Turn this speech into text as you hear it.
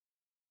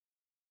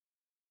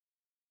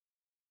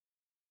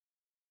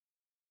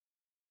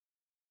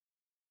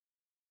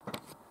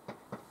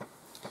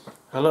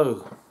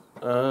Hello.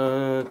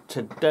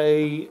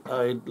 Today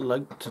I'd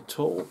like to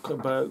talk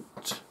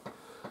about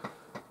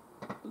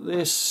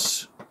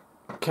this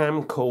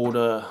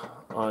camcorder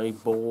I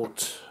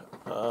bought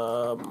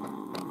a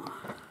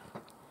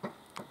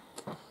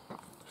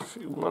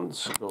few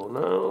months ago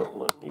now.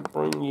 Let me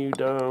bring you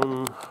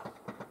down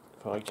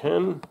if I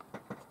can.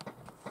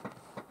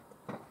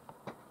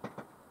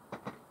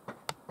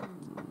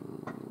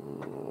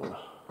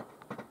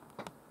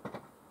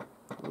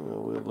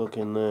 We're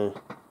looking there.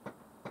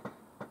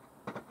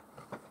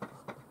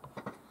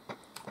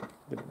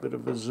 Get a bit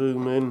of a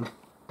zoom in.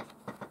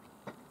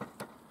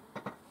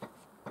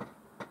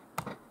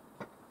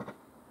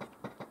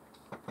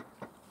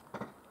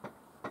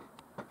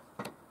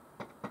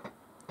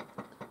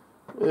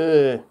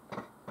 Yeah,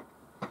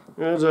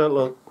 how's that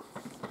look?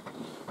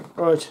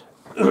 Right,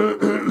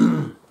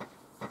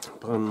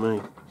 pardon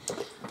me.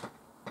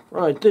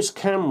 Right, this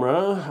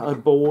camera I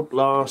bought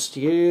last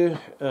year.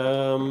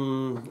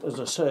 As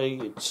I say,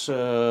 it's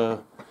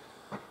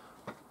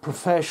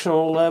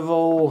professional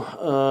level,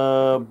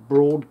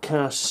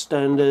 broadcast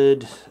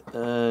standard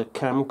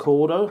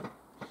camcorder.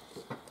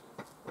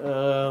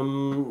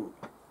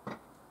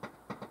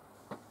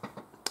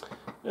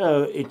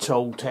 It's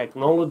old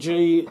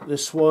technology.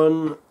 This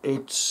one,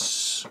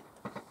 it's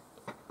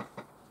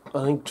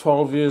I think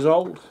 12 years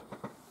old.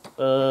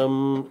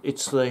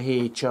 It's the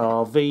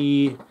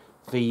HRV-V1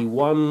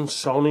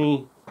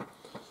 Sony.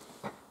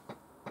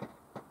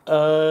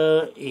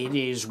 It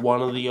is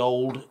one of the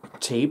old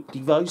tape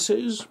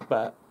devices,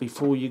 but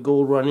before you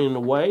go running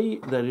away,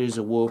 there is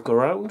a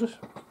workaround.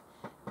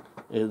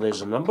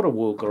 There's a number of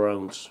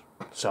workarounds,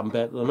 some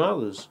better than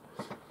others.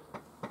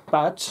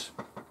 But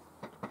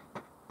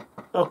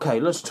okay,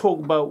 let's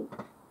talk about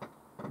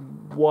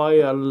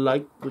why I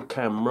like the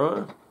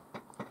camera.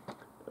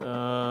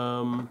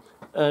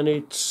 And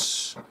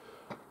it's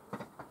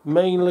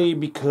mainly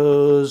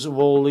because of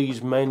all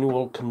these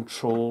manual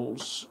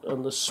controls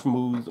and the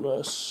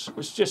smoothness.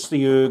 It's just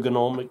the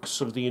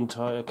ergonomics of the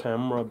entire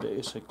camera,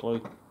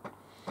 basically.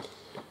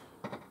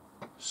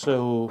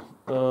 So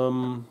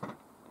you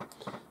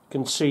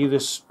can see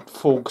this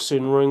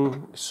focusing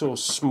ring, so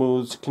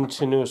smooth,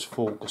 continuous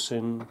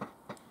focusing.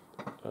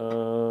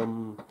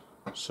 So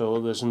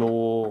there's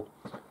no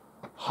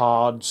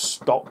hard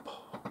stop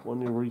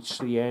when you reach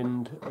the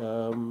end.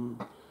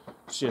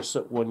 It's just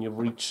that when you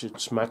reach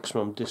its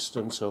maximum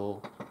distance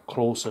or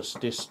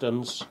closest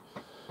distance,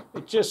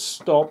 it just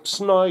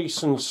stops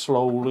nice and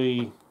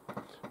slowly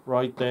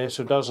right there,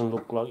 so it doesn't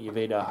look like you've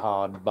hit a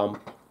hard bump.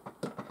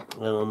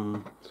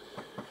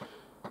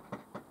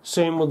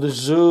 Same with the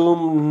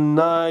zoom,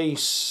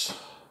 nice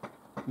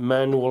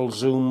manual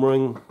zoom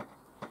ring.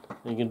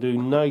 You can do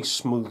nice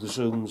smooth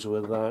zooms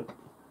with that.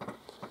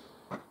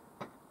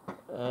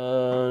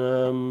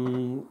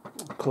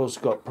 Of course,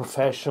 got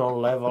professional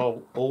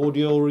level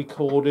audio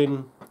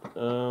recording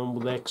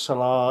with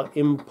XLR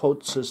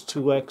inputs. There's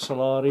 2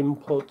 XLR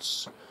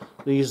inputs.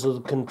 These are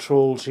the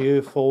controls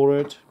here for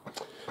it.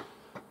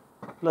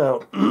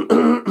 Now,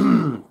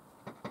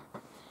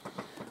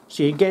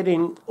 so you're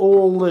getting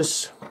all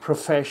this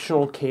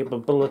professional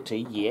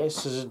capability.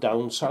 Yes, there's a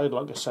downside,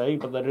 like I say,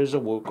 but there is a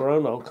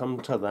workaround. I'll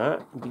come to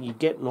that. But you're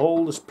getting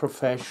all this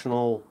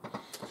professional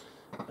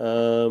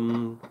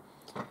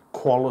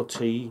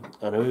quality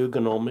and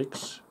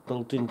ergonomics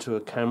built into a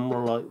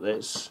camera like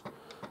this,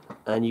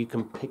 and you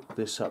can pick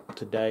this up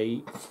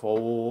today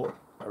for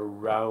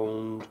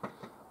around,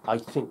 I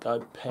think I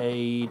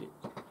paid,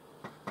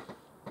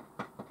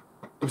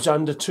 it was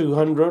under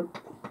 200.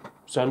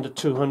 It's under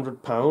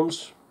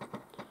 £200.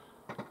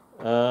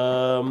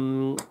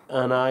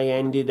 And I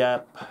ended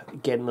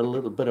up getting a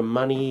little bit of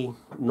money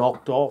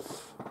knocked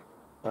off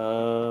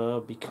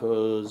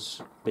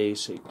because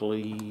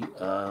basically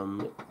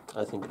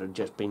I think it had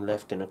just been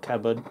left in a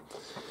cupboard,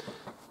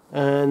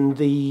 and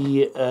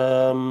the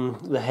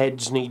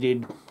heads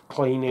needed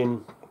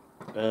cleaning,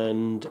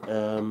 and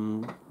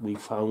we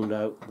found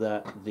out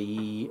that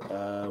the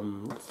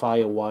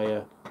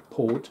firewire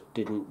port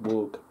didn't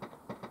work.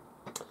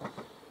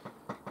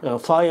 Now,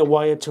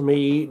 firewire to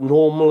me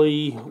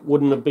normally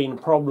wouldn't have been a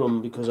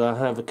problem because I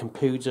have a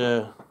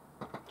computer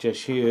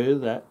just here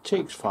that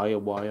takes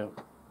firewire.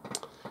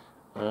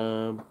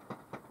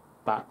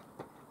 But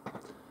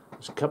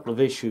there's a couple of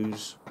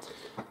issues.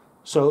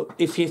 So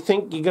if you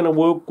think you're going to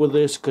work with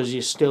this because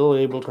you're still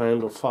able to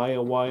handle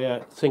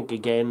firewire, think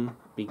again,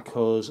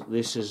 because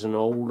this is an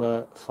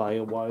older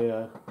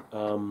firewire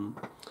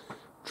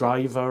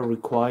driver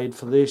required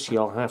for this.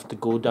 You'll have to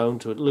go down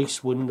to at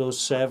least Windows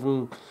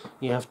 7.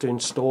 You have to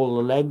install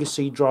the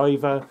legacy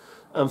driver,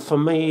 and for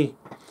me,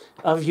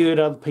 I've heard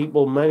other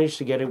people manage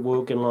to get it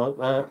working like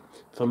that.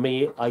 For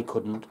me, I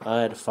couldn't.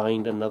 I had to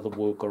find another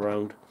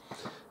workaround,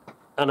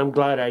 and I'm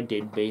glad I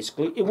did.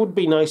 Basically, it would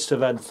be nice to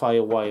have had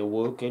firewire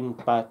working,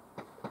 but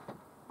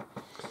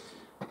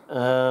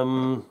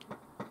there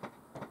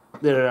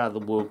are other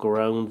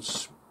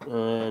workarounds,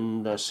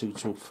 and that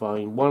suits me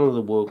fine. One of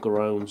the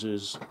workarounds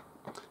is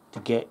to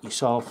get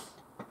yourself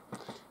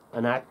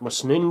an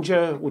Atmos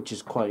Ninja, which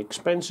is quite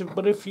expensive,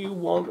 but if you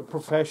want a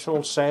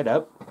professional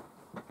setup,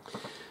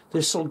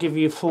 this will give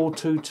you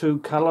 422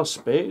 color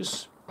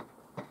space,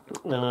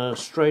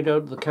 straight out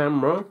of the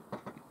camera.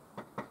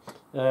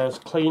 It's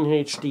clean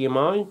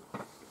HDMI,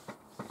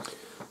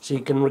 so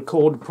you can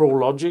record Pro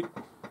Logic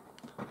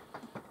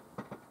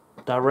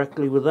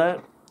directly with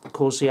that. Of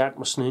course, the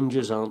Atmos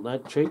Ninjas aren't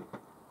that cheap.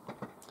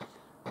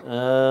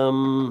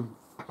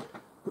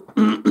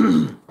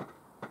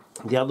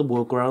 The other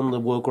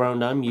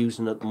workaround I'm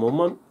using at the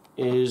moment,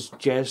 is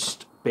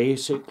just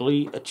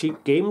basically a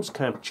cheap games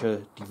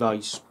capture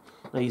device.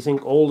 Now you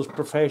think all this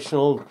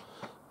professional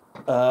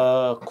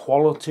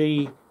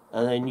quality,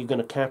 and then you're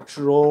going to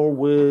capture all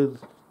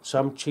with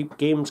some cheap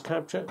games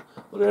capture?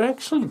 Well, it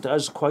actually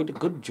does quite a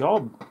good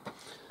job.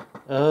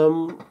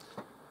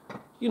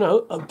 You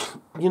know,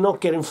 you're not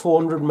getting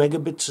 400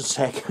 megabits a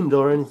second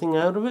or anything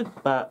out of it,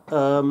 but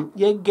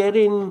you're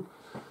getting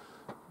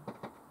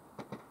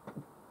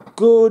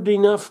good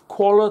enough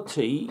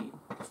quality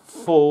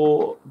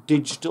for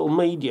digital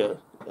media.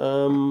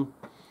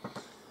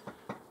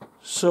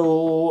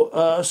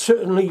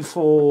 Certainly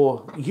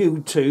for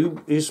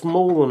YouTube, it's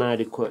more than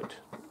adequate.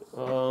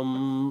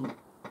 I'm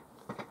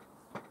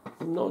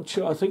not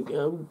sure, I think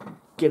I'm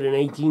getting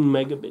 18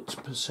 megabits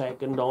per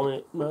second on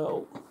it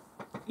now,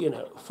 you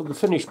know, for the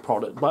finished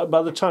product.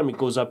 By the time it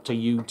goes up to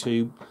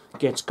YouTube,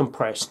 gets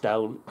compressed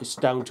down, it's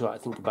down to, I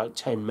think, about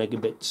 10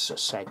 megabits a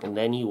second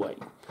anyway.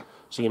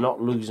 So you're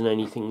not losing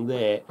anything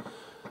there.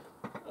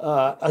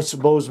 I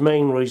suppose the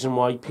main reason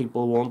why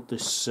people want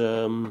this,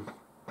 all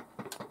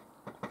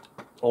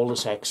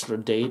this extra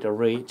data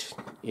rate,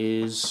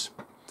 is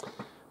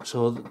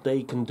so that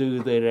they can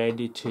do their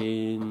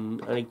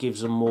editing, and it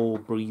gives them more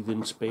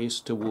breathing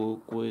space to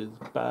work with.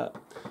 But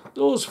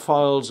those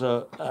files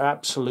are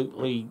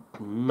absolutely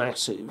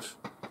massive,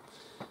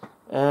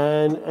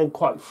 and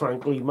quite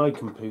frankly, my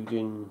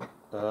computing,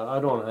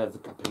 I don't have the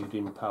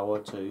computing power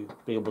to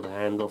be able to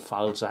handle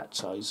files that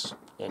size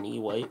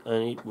anyway,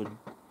 and it would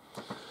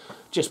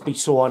just be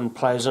so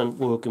unpleasant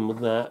working with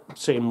that.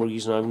 Same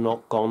reason I've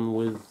not gone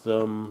with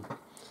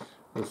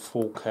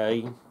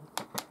 4K.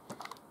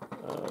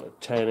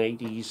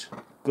 1080's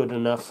good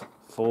enough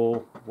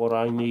for what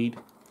I need.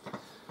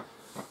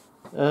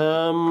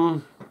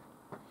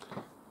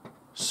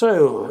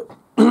 So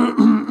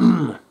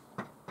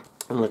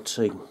let's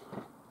see.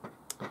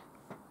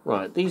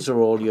 Right, these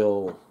are all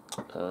your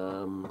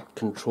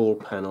control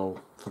panel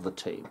for the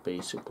tape,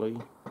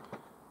 basically.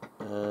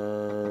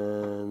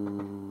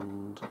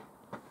 And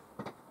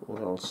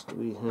what else do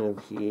we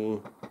have here?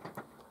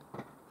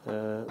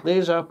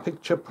 There's our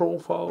picture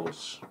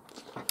profiles.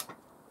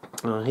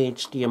 Our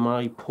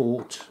HDMI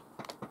port.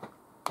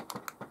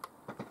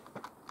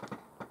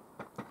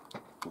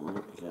 There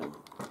we go.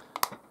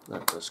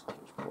 That does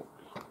close properly.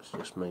 It's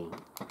just me.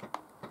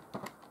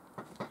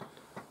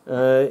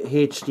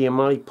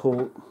 HDMI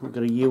port. We've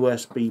got a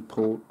USB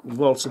port.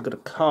 You've also got a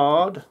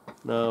card.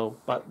 No,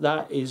 but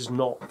that is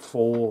not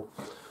for.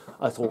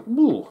 I thought,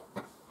 ooh,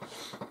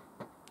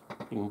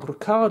 you can put a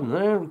card in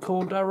there,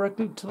 record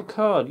directly to the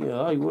card.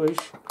 Yeah, I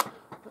wish.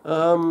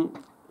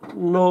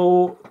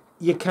 No.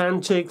 You can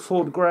take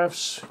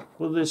photographs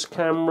with this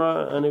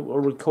camera and it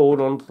will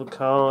record onto the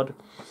card,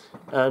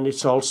 and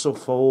it's also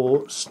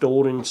for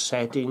storing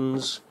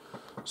settings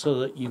so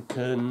that you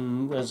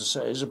can, as I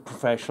say, it's a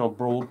professional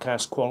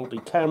broadcast quality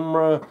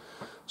camera.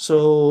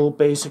 So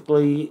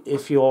basically,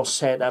 if you're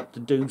set up to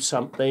do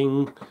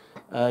something,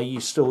 you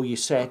store your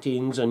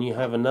settings and you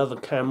have another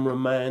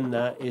cameraman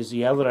that is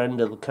the other end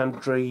of the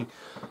country,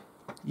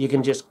 you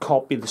can just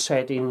copy the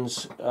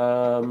settings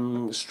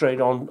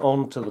straight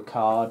onto the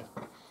card.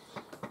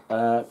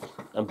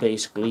 And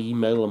basically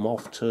email them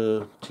off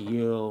to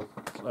your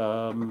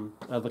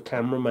other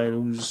cameraman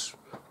who's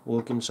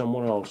working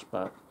somewhere else,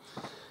 but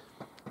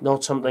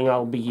not something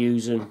I'll be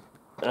using.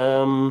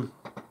 Now,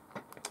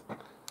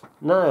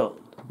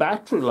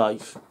 battery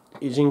life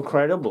is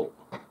incredible.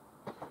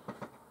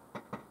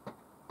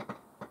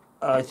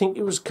 I think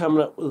it was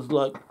coming up with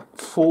like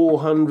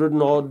 400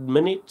 and odd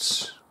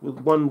minutes with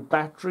one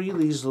battery.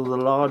 These are the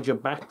larger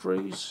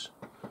batteries.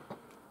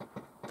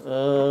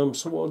 So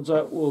what does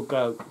that work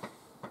out?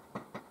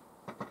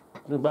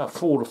 About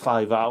 4 to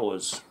 5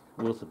 hours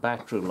worth of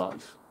battery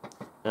life,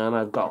 and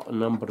I've got a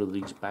number of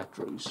these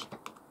batteries.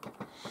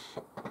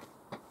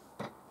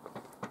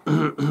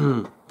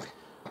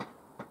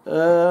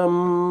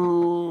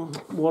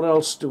 What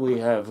else do we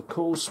have? Of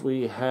course,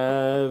 we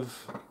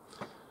have,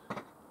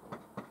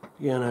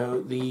 you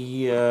know,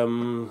 the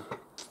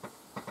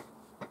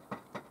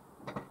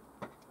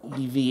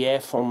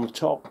EVF on the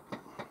top,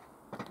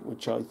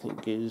 which I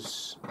think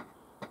is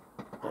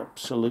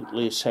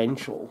absolutely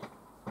essential,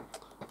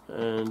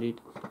 and it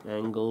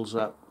angles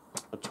up.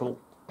 I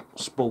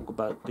spoke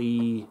about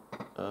the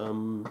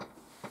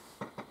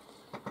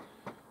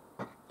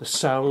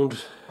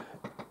sound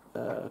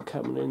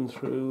coming in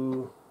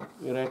through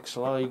your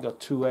XLR. You got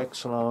 2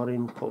 XLR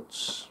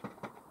inputs.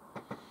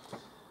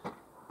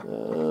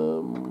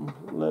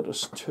 Let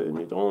us turn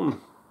it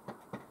on.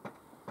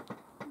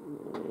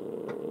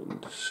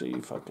 see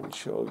if I can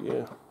show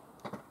you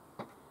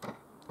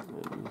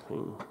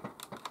anything.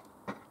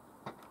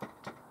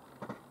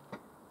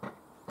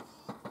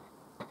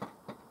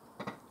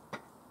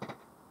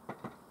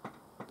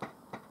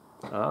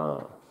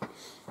 Ah,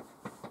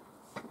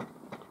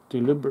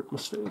 deliberate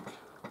mistake.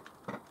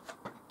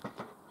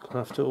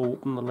 Have to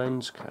open the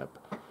lens cap.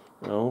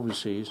 Now,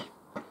 obviously, it's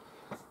a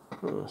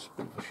bit of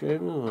a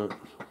shame, isn't it?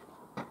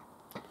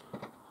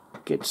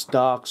 Gets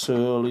dark so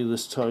early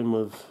this time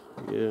of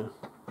year.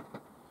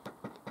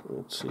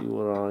 Let's see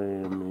where I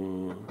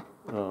am here.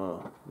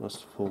 Ah,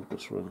 that's the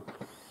focus ring.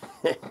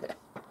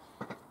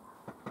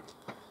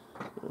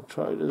 I'll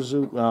try to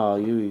zoom. Ah,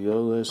 here we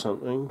go. There's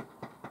something.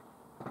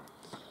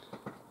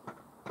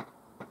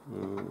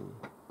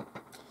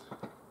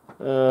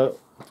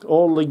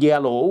 All the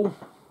yellow.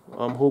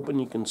 I'm hoping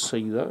you can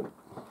see that.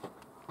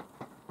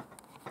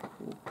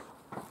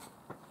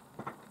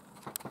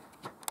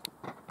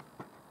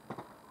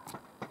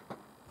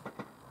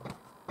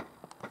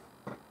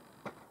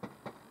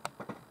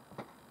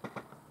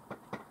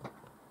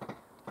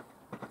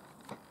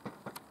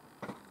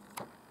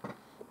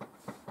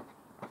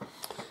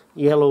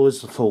 Yellow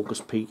is the focus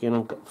peaking.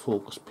 I've got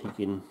focus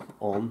peaking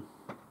on,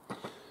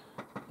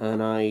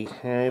 and I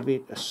have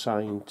it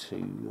assigned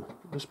to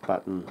this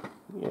button.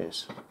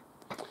 Yes,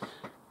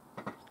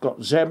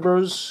 got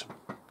zebras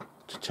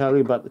to tell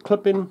you about the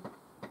clipping.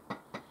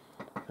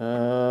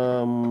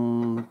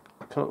 Can't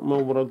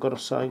remember what I've got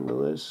assigned to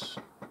this.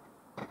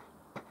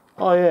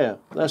 Oh yeah,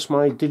 that's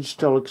my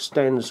digital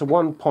extender. It's a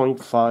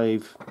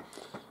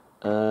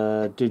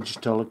 1.5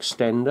 digital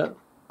extender.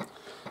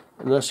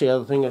 And that's the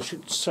other thing I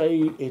should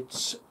say.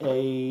 It's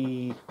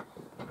a.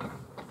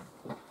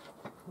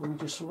 Let me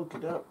just look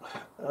it up.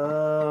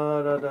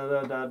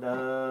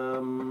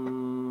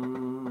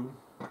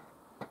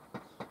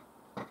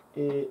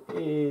 It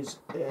is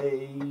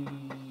a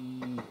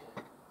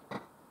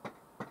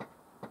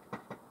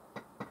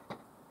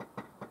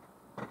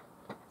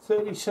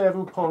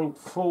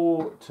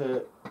 37.4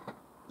 to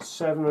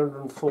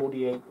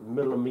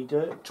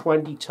 748mm,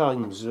 20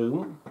 times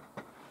zoom.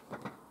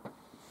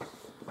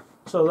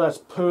 So that's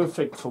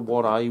perfect for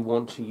what I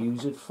want to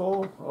use it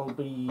for. I'll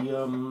be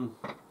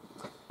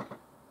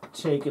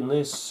taking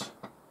this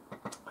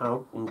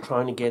out and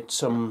trying to get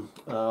some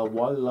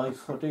wildlife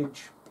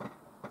footage.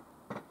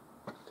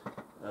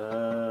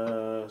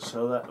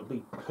 So that'll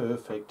be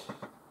perfect.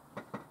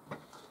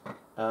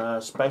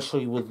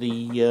 Especially with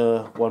the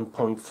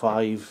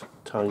 1.5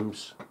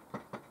 times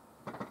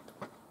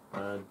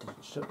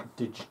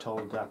digital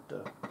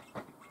adapter.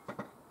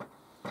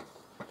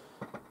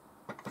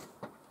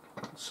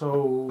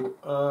 So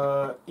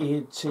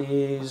it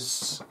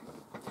is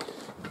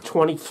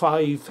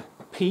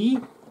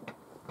 25p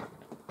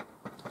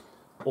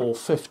or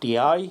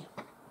 50i.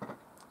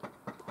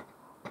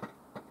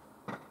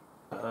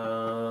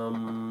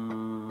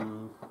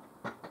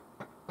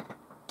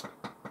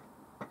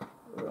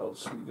 What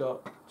else we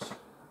got?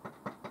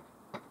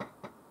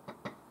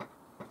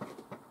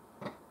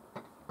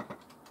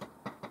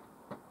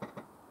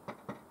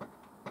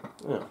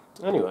 Yeah.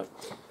 Anyway,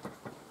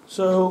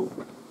 so.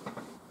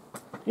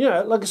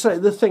 Yeah, like I say,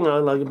 the thing I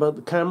like about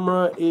the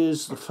camera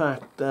is the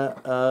fact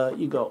that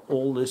you got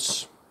all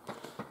this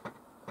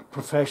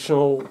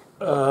professional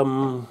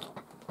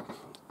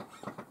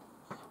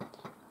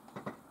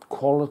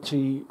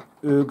quality,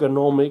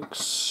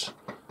 ergonomics,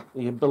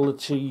 the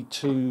ability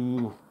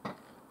to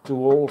do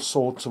all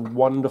sorts of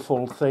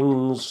wonderful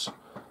things,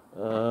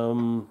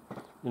 you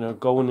know,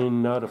 going in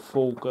and out of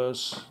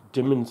focus,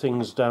 dimming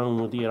things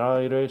down with your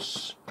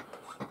iris,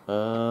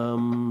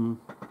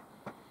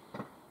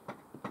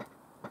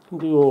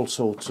 do all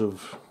sorts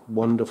of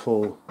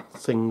wonderful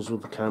things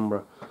with the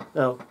camera.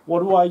 Now,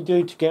 what do I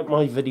do to get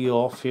my video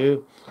off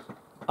you?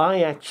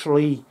 I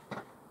actually,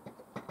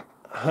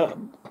 I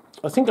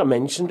think I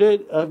mentioned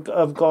it.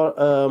 I've got,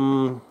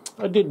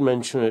 I did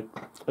mention it.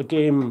 A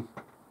game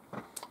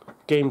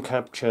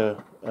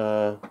capture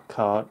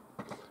card,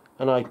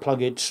 and I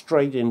plug it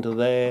straight into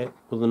there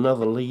with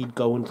another lead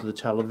going to the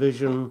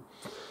television,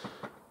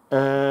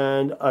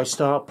 and I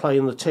start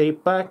playing the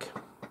tape back.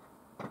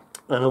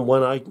 And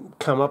when I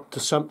come up to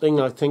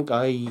something I think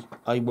I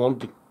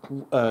want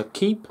to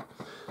keep,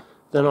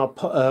 then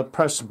I'll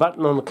press the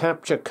button on the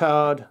capture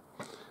card.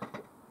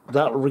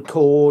 That'll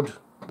record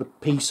the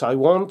piece I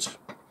want.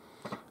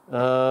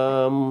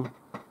 And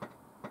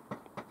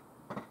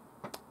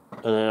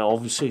then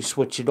obviously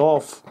switch it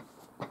off.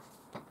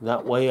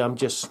 That way I'm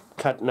just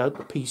cutting out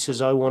the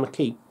pieces I want to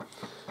keep.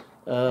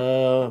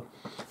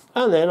 And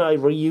then I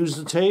reuse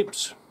the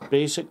tapes,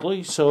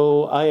 basically,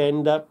 so I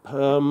end up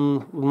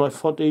with my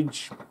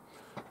footage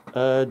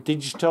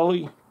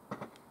digitally,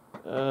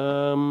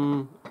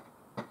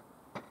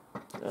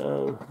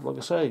 like I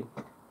say.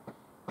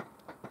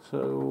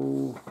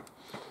 So,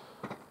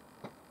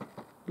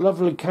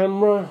 lovely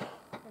camera,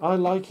 I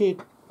like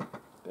it.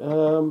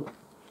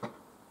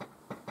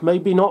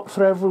 Maybe not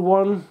for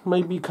everyone,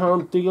 maybe you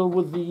can't deal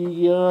with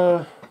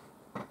the,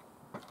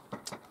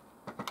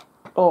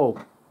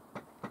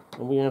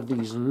 And we have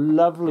these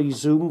lovely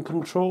zoom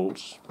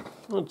controls.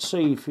 Let's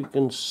see if you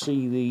can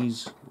see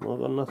these. I've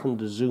got nothing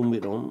to zoom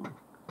it on.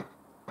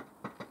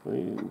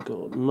 We've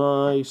got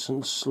nice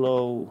and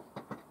slow.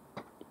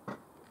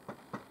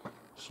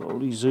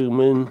 Slowly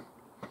zoom in.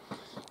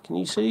 Can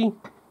you see?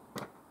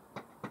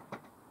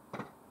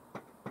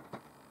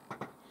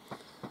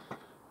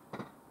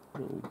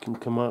 We can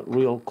come out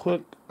real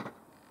quick.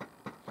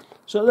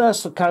 So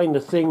that's the kind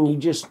of thing you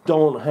just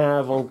don't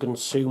have on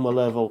consumer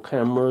level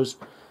cameras.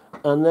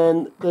 And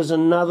then there's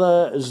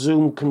another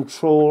zoom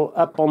control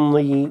up on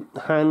the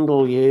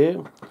handle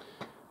here,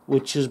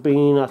 which has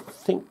been, I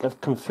think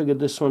I've configured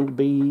this one to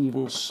be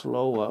even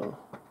slower.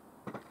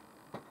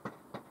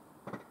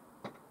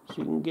 So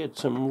you can get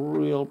some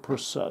real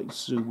precise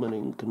zooming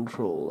in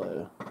control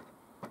there.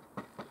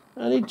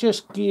 And it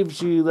just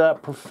gives you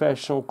that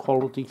professional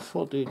quality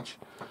footage.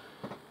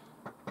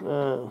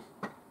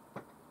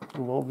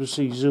 I've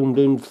obviously zoomed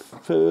in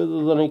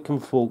further than it can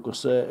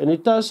focus there, and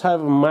it does have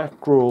a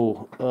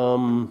macro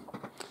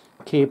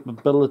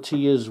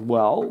capability as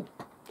well,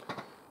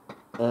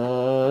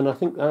 and I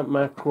think that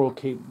macro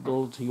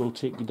capability will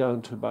take you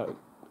down to about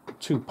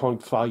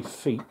 2.5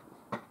 feet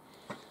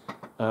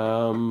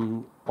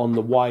on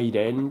the wide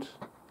end,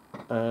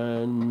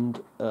 and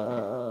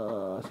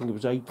I think it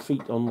was 8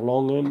 feet on the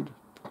long end,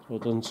 so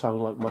it doesn't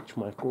sound like much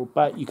macro.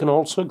 But you can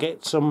also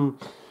get some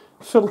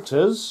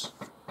filters,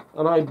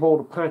 and I bought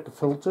a pack of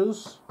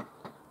filters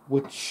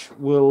which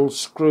will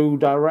screw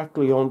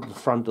directly onto the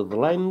front of the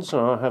lens,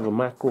 and I have a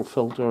macro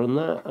filter in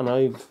that, and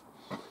I've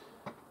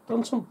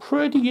done some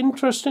pretty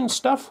interesting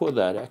stuff with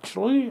that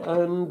actually,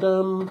 and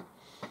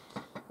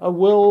I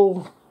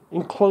will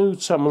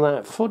include some of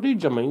that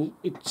footage. I mean,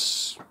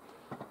 it's,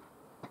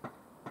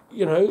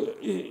 you know,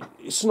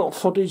 it's not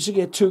footage to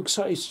get too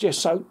excited. It's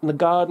just out in the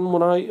garden.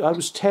 When I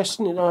was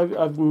testing it,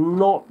 I've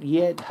not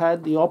yet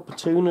had the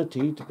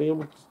opportunity to be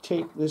able to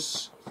take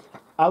this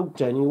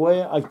out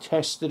anywhere. I've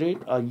tested it,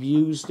 I've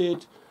used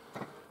it,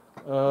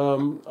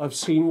 I've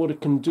seen what it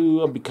can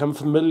do, I've become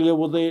familiar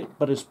with it,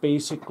 but it's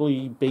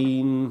basically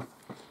been,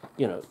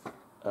 you know,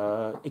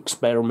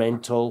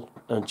 experimental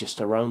and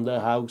just around the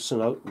house and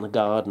out in the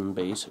garden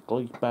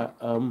basically. But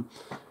I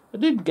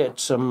did get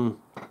some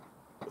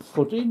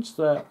footage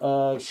that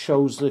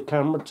shows the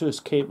camera to its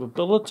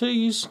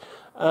capabilities,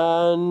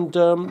 and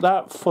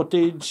that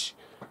footage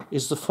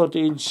is the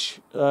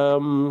footage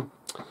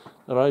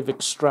that I've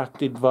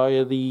extracted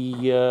via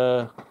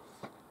the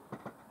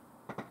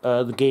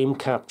game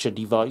capture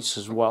device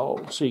as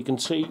well, so you can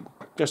see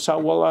just how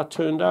well that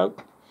turned out.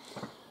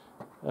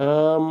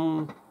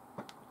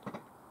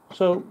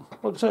 So,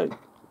 like I say,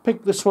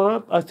 pick this one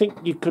up. I think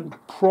you could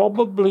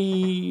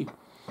probably,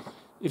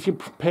 if you're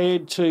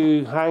prepared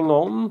to hang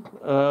on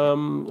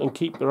and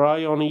keep your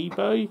eye on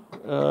eBay,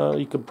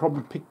 you could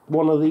probably pick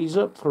one of these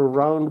up for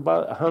around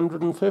about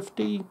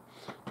 150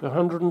 to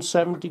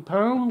 170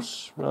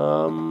 pounds.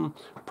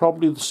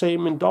 Probably the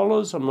same in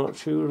dollars, I'm not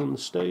sure in the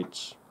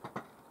States.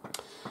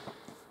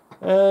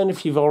 And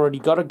if you've already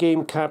got a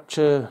game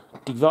capture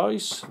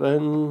device,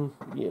 then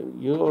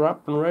you're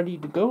up and ready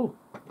to go.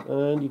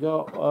 And you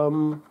got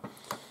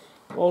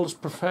all this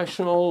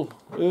professional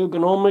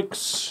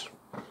ergonomics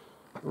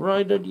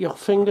right at your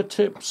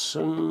fingertips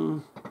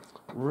and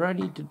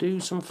ready to do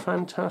some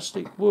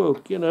fantastic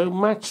work. You know,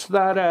 match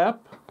that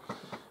up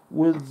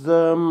with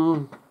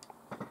a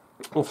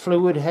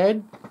fluid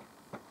head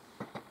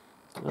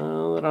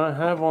that I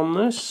have on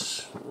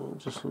this. I'll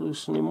just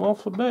loosen him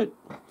off a bit,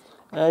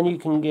 and you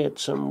can get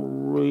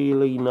some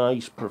really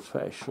nice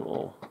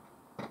professional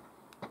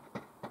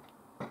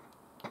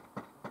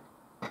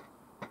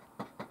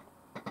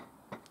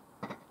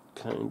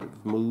kind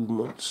of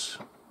movements.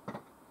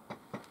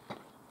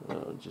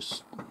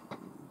 Just,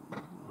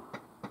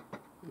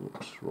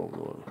 oops, wrong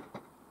way.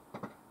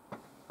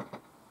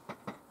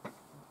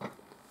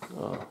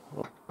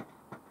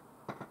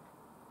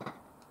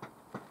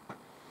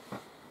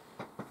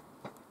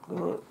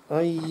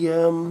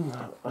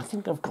 I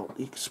think I've got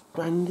the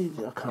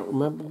expanded, I can't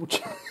remember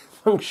which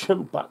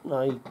function button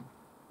I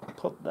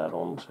put that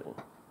onto.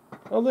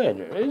 Oh, there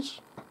it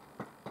is.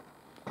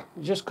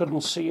 You just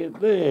couldn't see it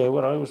there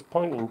when I was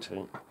pointing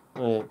to.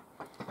 There.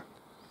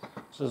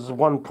 So there's a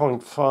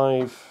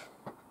 1.5,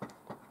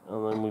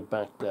 and then we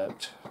backed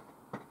out.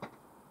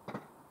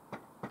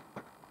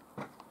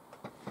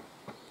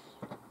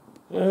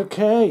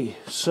 Okay,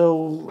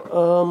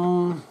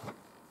 so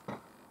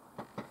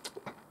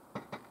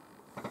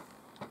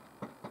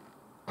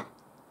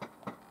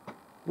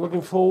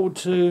looking forward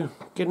to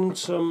getting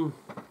some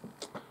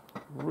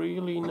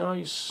really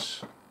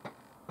nice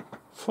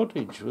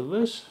footage with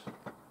this.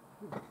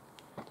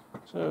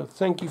 So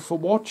thank you for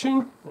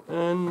watching,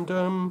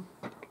 and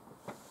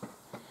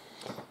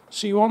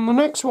see you on the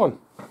next one.